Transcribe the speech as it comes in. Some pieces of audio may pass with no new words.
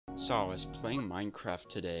So I was playing Minecraft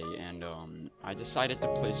today, and I decided to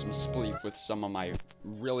play some Spleef with some of my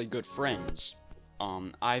really good friends.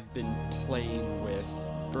 I've been playing with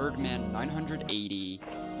Birdman 980,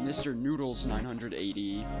 Mr. Noodles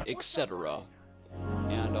 980, etc.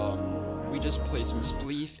 And we just play some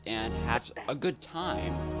Spleef and have a good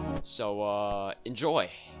time. So enjoy.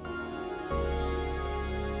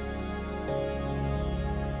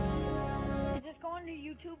 Is this going to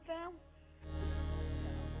YouTube, fam?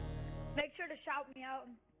 Make sure to shout me out.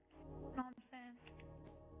 You know what I'm saying?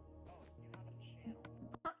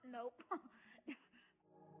 Nope.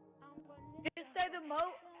 Just say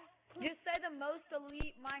the most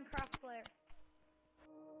elite Minecraft player.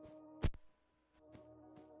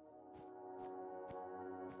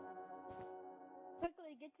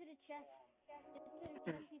 Quickly, get to the chest. Get to the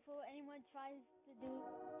chest before anyone tries to do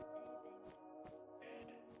anything.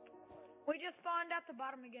 We just spawned at the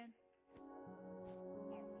bottom again.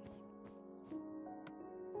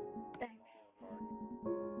 Thanks.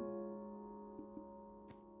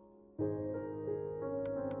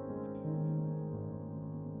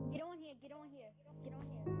 Get on here, get on here, get on here.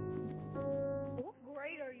 What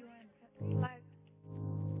grade are you in? Like,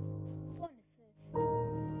 Going to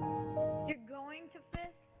fifth. you're going to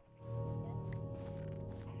fifth?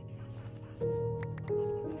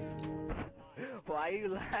 Why are you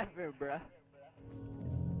laughing, bruh?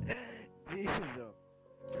 Jesus.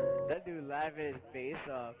 That dude laughing his face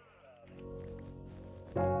off.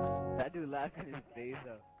 That dude laughing his face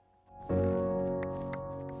off.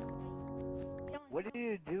 What are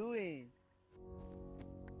you doing?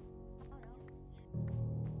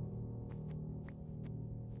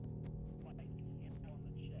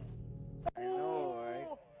 I know, right?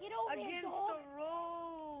 Get over here, Against dog. the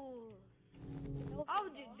rules. How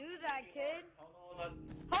would you do that, kid?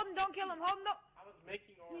 Hold him, don't kill him, hold him, don't. I was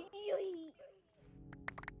making all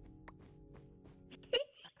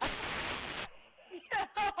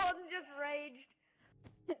Holden just raged.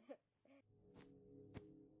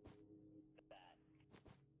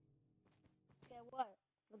 Okay, what?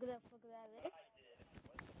 Look at that, list.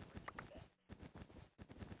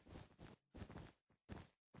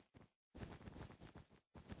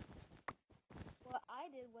 What I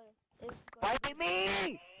did was, Fight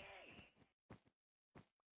me!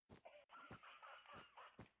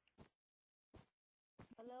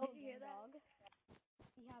 hello, Did you hear that? dog.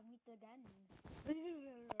 You have meet again.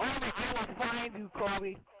 I will find you,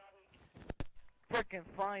 Kobe. Frickin'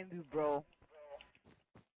 find you, bro.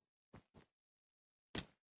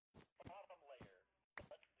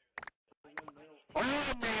 Oh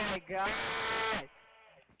my god!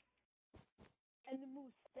 And the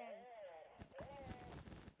moose stands.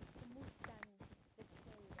 The moose stands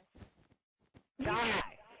victorious. Die!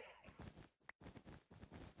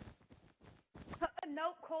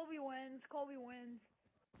 Nope, Colby wins. Colby wins.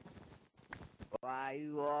 Why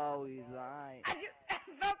you always lying? I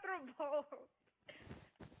fell through a pole.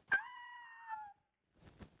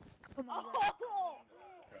 Come on, guys. Oh!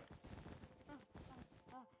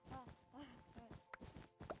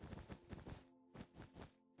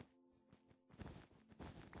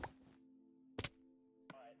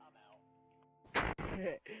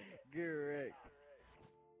 Get wrecked.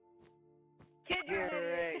 Kid, Get you're an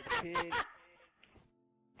idiot. wrecked, kid.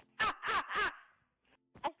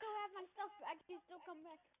 I still have my stuff. I can still come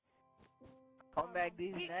back. Come back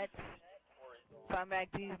these nuts. Come back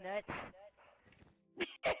these nuts.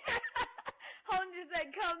 Holden just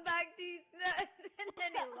said, come back, these nuts, and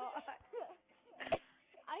then he lost.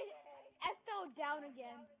 I fell down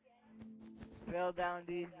again. Fell down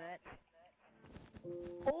these nuts.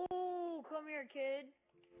 Oh, come here, kid.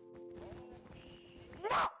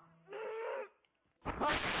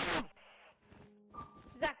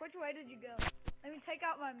 Zach, which way did you go? Let me take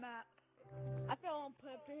out my map. I fell on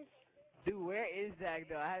purpose. Dude, where is Zach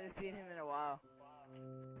though? I haven't seen him in a while.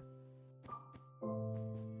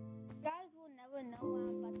 You guys will never know what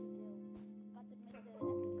I'm about to do. I'm about to make the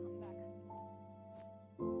epic comeback.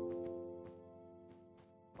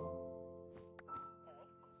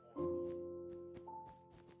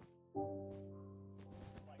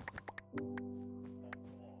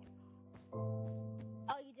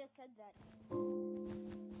 Oh, you just said that.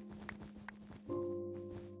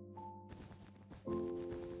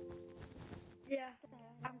 Yeah,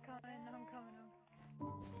 I'm coming.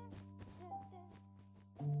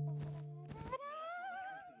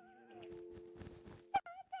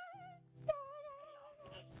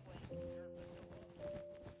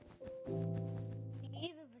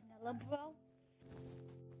 He's a vanilla, bro.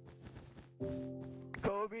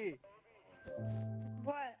 Kobe,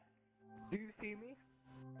 What? do you see me?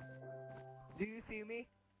 Do you see me?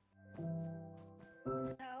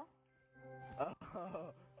 No.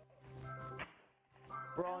 Oh.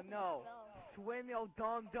 Bro, no. Swim your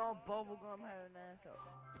dumb bubblegum having ass up.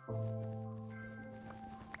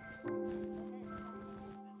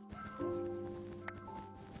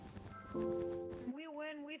 We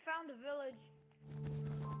win. We found a village.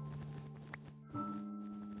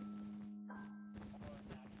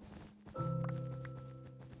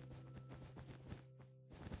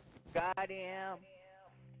 Goddamn.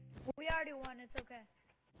 We already won. It's okay.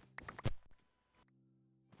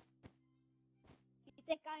 You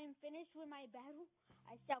think I am finished with my battle?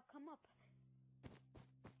 I shall come up.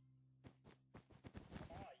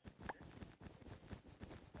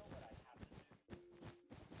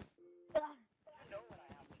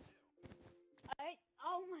 Alright.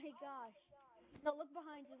 Oh my gosh. No, look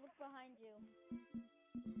behind you. Look behind you.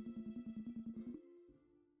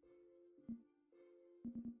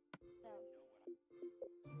 So.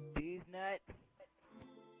 These nuts.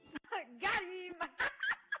 Got him!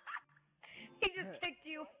 He just kicked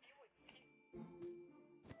you.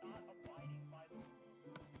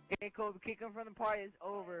 Okay, Kobe, kick him from the party. It's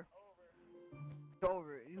over. It's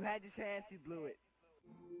over. You had your chance. You blew it.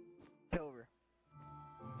 It's over.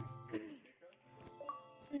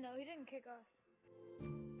 No, he didn't kick us.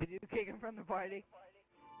 Did you kick him from the party?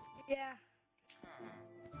 Yeah.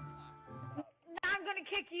 Now I'm gonna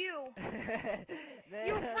kick you.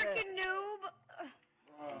 You freaking noob.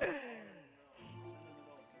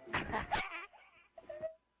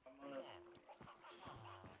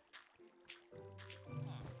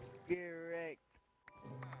 Get wrecked.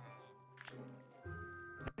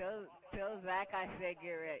 Tell Zach I said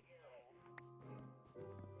get wrecked.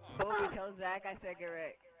 Kobe, tell Zach I said get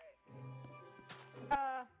wrecked.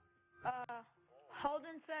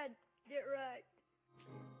 Holden said, get right.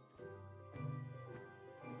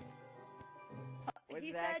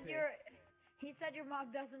 He He said your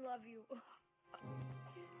mom doesn't love you.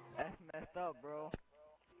 That's messed up, bro.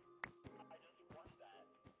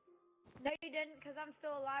 No, you didn't, because I'm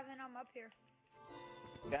still alive and I'm up here.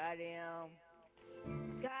 Got him.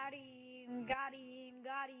 Got him, got him,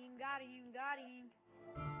 got him, got him, got him.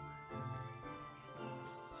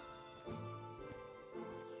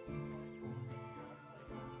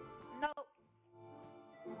 No.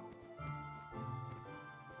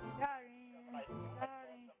 Got him, got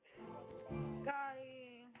him, got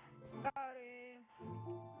him, got him.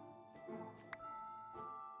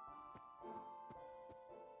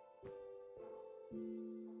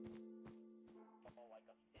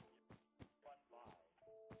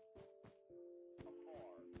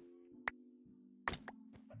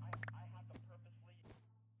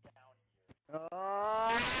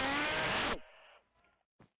 Oh!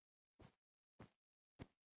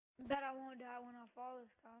 Bet I won't die when I fall this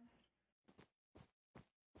time.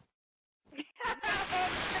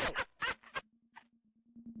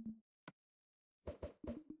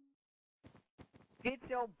 Get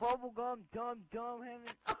your bubblegum dumb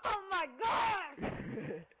Henry. Oh my god!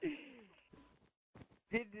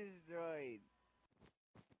 Get destroyed.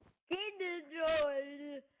 Get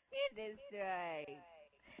destroyed! Get destroyed.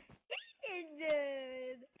 Get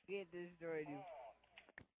destroyed! Get destroyed, you.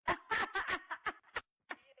 I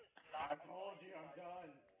told you I'm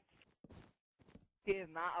done. He is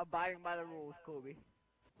not abiding by the rules, Kobe.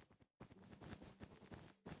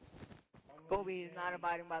 Kobe is not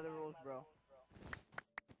abiding by the rules, bro.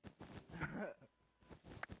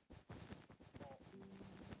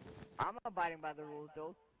 I'm abiding by the rules,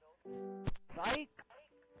 though. Psych!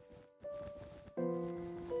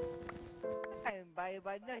 I ain't abiding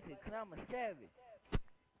by nothing, cause I'm a savage.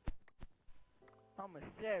 I'm a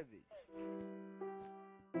savage.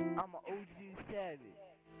 I'm an OG savage.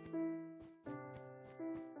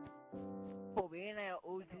 Kobe, ain't I an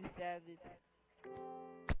OG savage?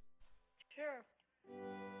 Sure.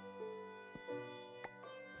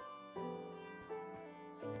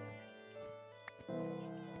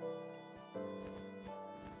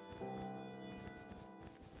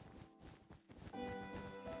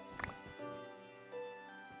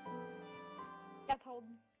 That's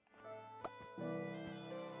Holden.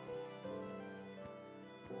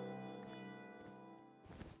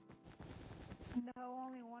 No,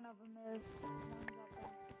 only one of them is. One's up there.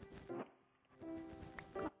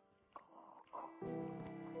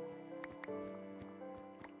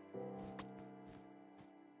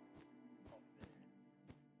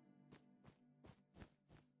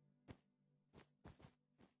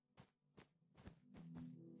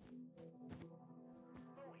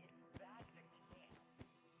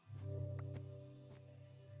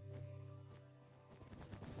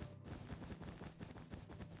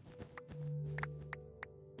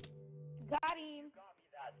 Got him.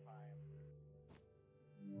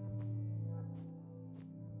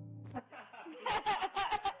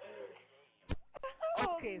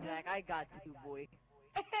 Okay, Zach, I got you, boy.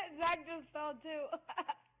 Zach just fell too.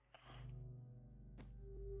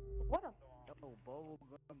 What a bubble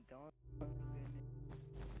gum done.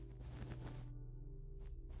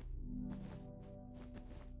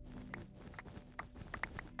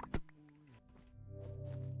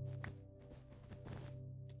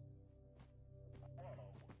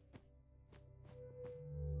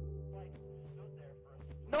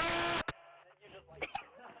 No!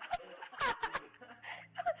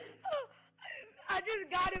 I just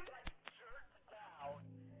got him.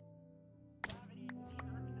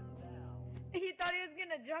 He thought he was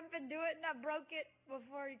gonna jump and do it, and I broke it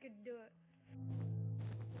before he could do it.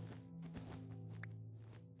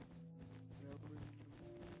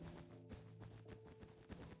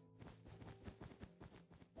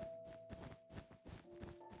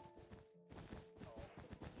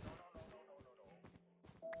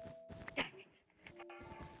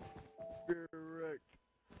 Correct.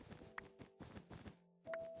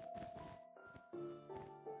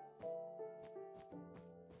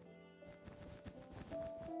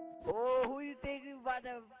 Oh, who you think you about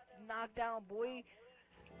to knock down, boy?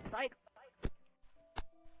 Psych.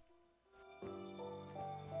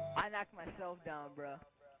 I knocked myself down, bruh.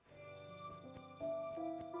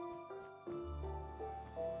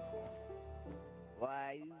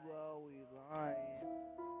 Why you always lying?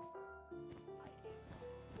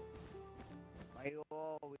 Why you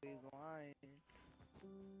always lying?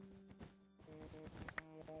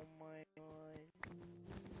 Oh my God.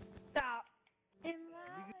 Stop. And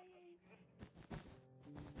lying.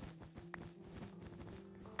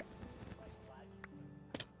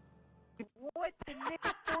 What the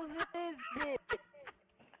nipples is this?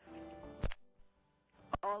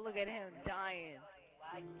 Oh, look at him dying.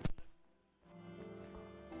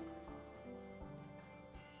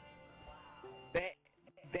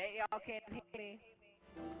 Bet y'all can't hear me.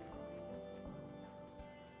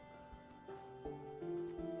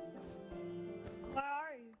 Where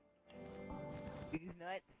are you? These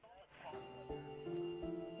nuts.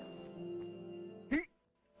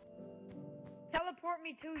 Teleport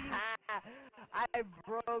me to you. Ha! I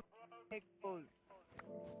broke nipples.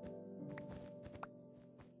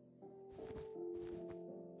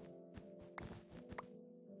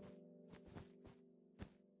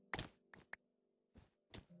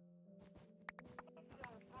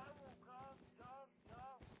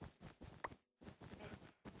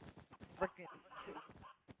 Frickin'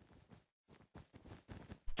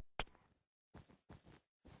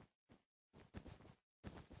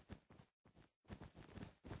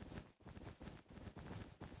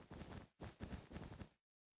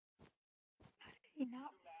 You know.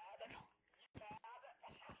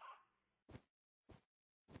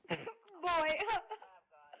 Boy.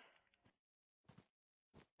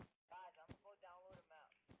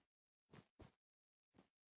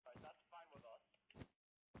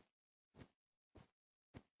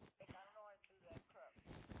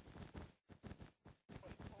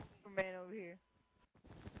 man over here.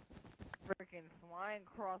 Frickin' flying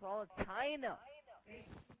across all of China.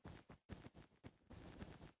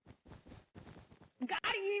 Got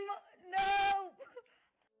him! No!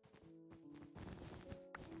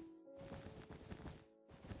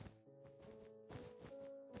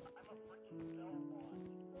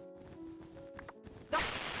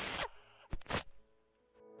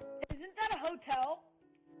 Isn't that a hotel?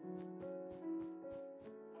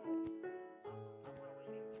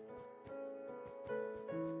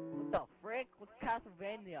 What the frick? What's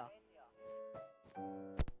Castlevania?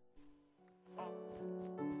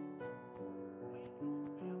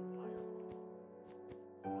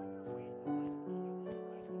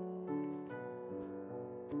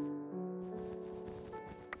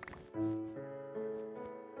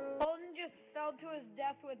 Holden just fell to his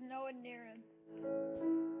death with no one near him.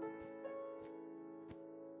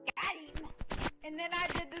 Got him! And then I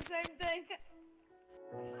did the same thing.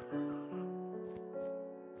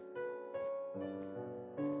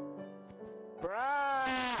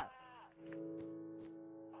 Bruh!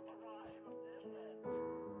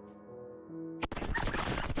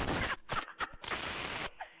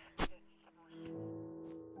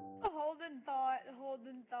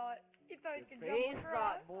 Holden thought. He thought he could Face jump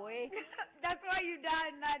rot, across. boy. That's why you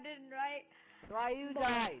died and I didn't, right? That's why you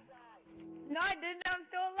died. No, I didn't. I'm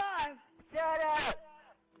still alive. Shut up!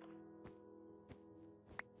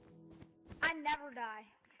 I never die,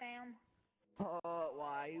 Sam.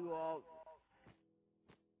 Why you all...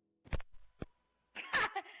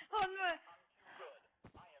 On the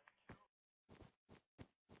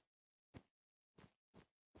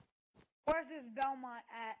Where's this Belmont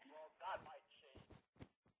at?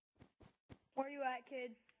 Where you at,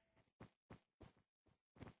 kid?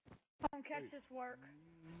 Come catch this work.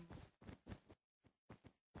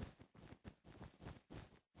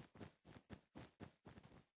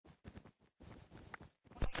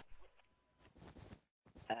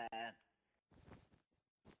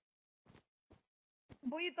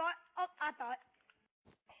 Boy, you thought? Oh, I thought.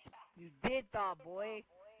 You did thought, boy.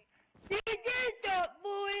 You did that,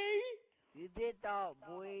 boy! You did thought,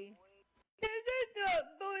 boy. You did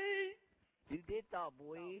that, boy! You did thought,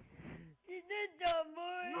 boy. You did that,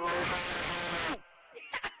 boy!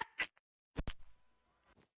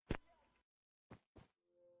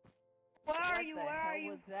 Where are you? Where are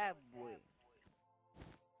you? What's that, boy?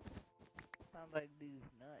 Sounds like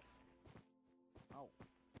dude's nuts. Oh.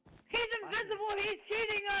 He's invisible! He's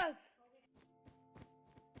cheating us!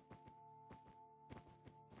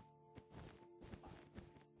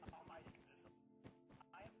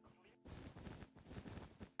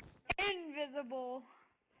 Invisible.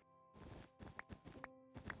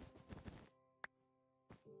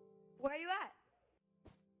 Where are you at?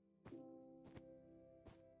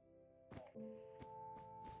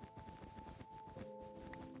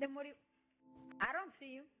 Then what do you... I don't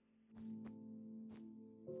see you.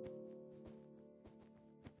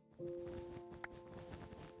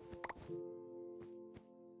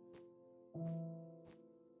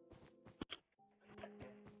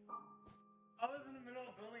 I was in the middle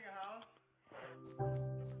of building a house.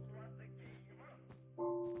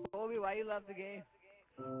 Kobe, why you left the game?